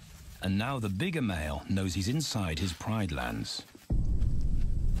 and now the bigger male knows he's inside his pride lands.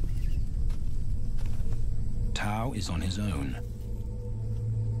 Tao is on his own.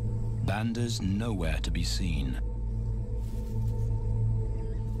 Banda's nowhere to be seen.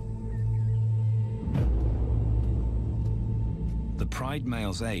 The pride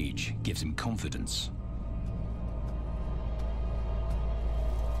male's age gives him confidence.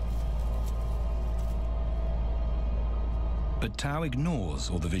 But Tao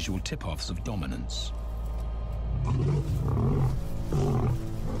ignores all the visual tip-offs of dominance.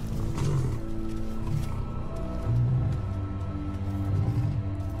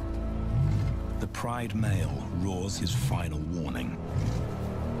 The pride male roars his final warning.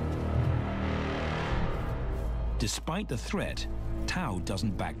 Despite the threat, Tao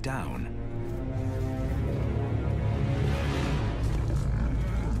doesn't back down.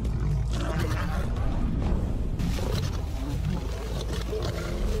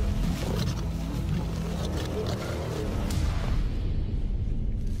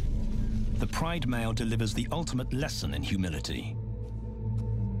 The pride male delivers the ultimate lesson in humility.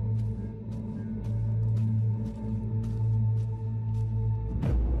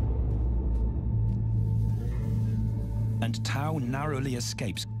 And Tao narrowly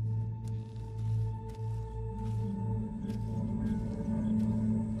escapes.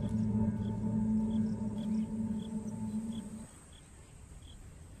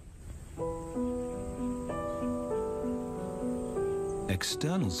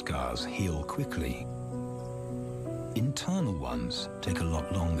 External scars heal quickly. Internal ones take a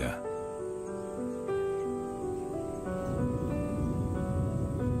lot longer.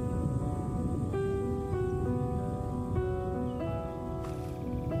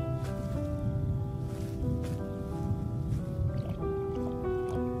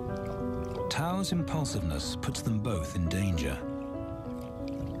 Tao's impulsiveness puts them both in danger.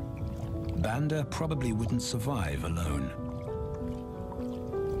 Banda probably wouldn't survive alone.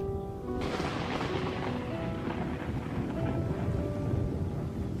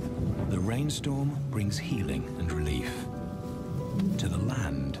 The rainstorm brings healing and relief to the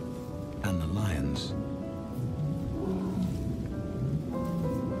land and the lions.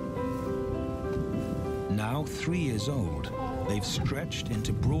 Now 3 years old, they've stretched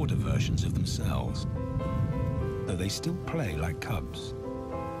into broader versions of themselves, though they still play like cubs.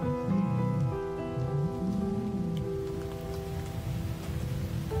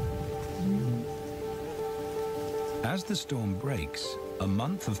 As the storm breaks, a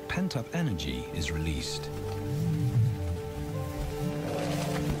month of pent-up energy is released.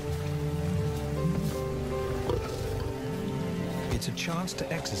 It's a chance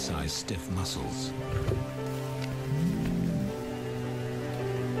to exercise stiff muscles.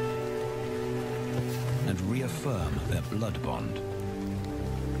 And reaffirm their blood bond.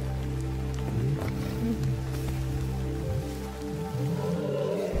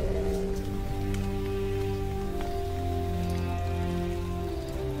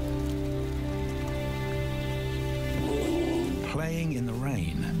 Playing in the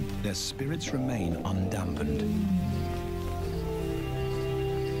rain, their spirits remain undampened.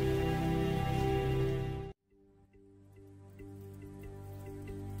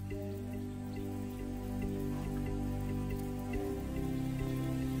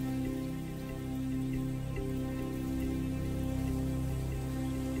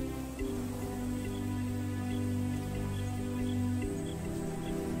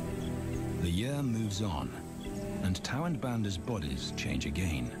 The year moves on, and Tao and Banda's bodies change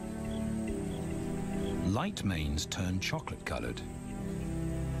again. Light manes turn chocolate-colored.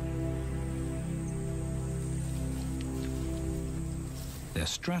 Their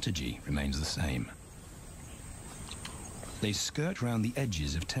strategy remains the same. They skirt round the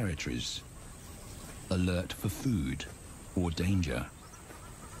edges of territories, alert for food or danger.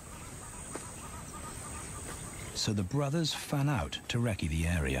 So the brothers fan out to recce the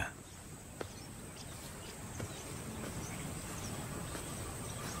area.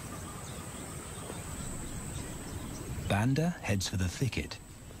 Banda heads for the thicket.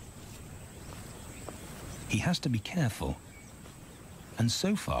 He has to be careful. And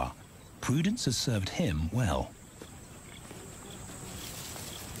so far, prudence has served him well.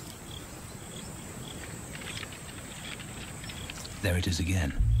 There it is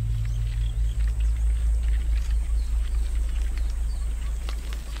again.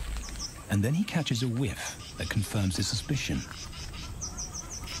 And then he catches a whiff that confirms his suspicion.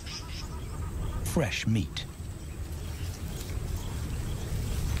 Fresh meat.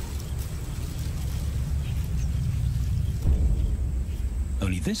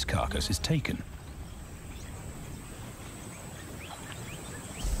 Only this carcass is taken.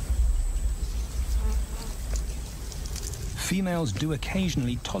 Females do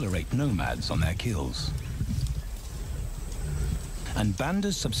occasionally tolerate nomads on their kills. And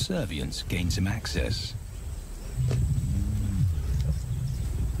Banda's subservience gains him access.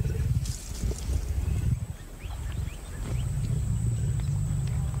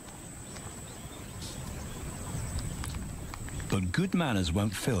 But good manners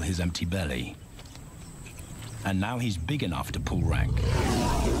won't fill his empty belly. And now he's big enough to pull rank.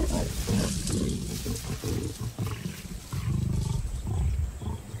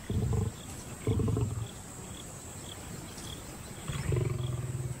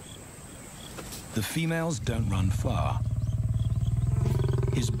 The females don't run far.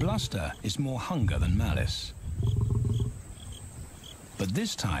 His bluster is more hunger than malice. But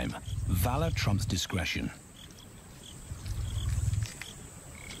this time, valor trumps discretion.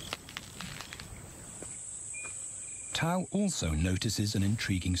 Tao also notices an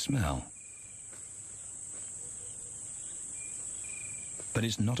intriguing smell. But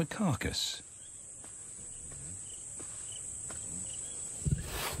it's not a carcass.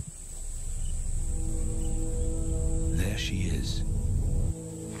 There she is.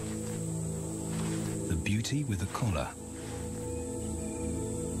 The beauty with the collar.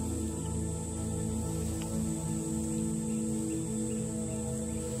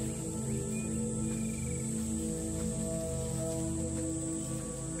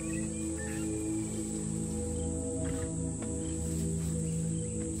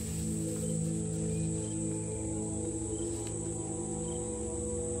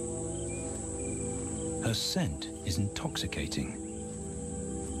 Her scent is intoxicating.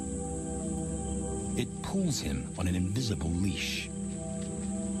 It pulls him on an invisible leash.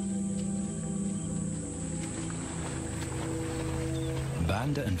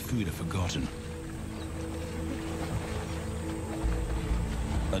 Banda and food are forgotten.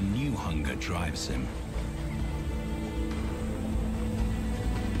 A new hunger drives him.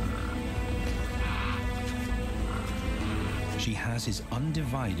 She has his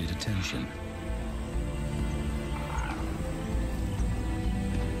undivided attention.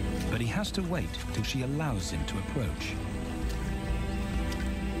 But he has to wait till she allows him to approach.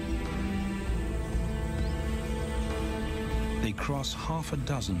 They cross half a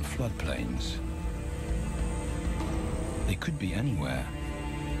dozen floodplains. They could be anywhere.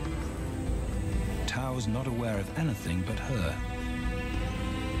 Tao's not aware of anything but her.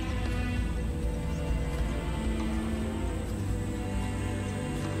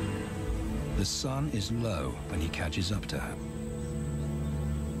 The sun is low when he catches up to her.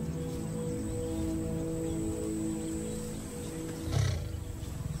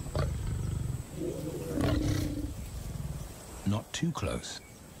 Not too close,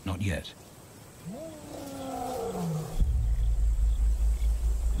 not yet.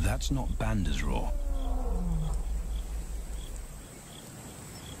 That's not Banda's roar.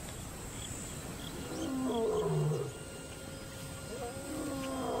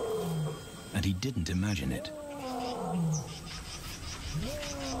 And he didn't imagine it.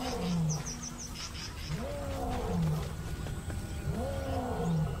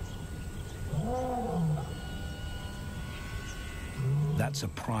 That's a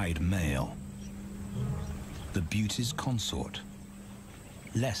pride male. The beauty's consort.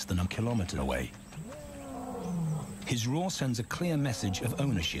 Less than a kilometer away. His roar sends a clear message of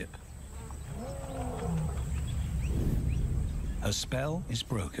ownership. Her spell is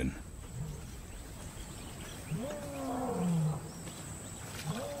broken.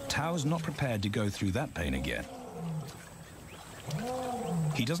 Tao's not prepared to go through that pain again.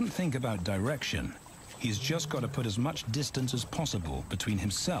 He doesn't think about direction. He's just got to put as much distance as possible between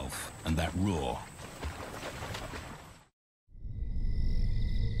himself and that roar.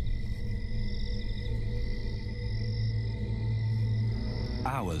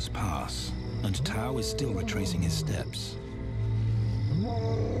 Hours pass, and Tao is still retracing his steps.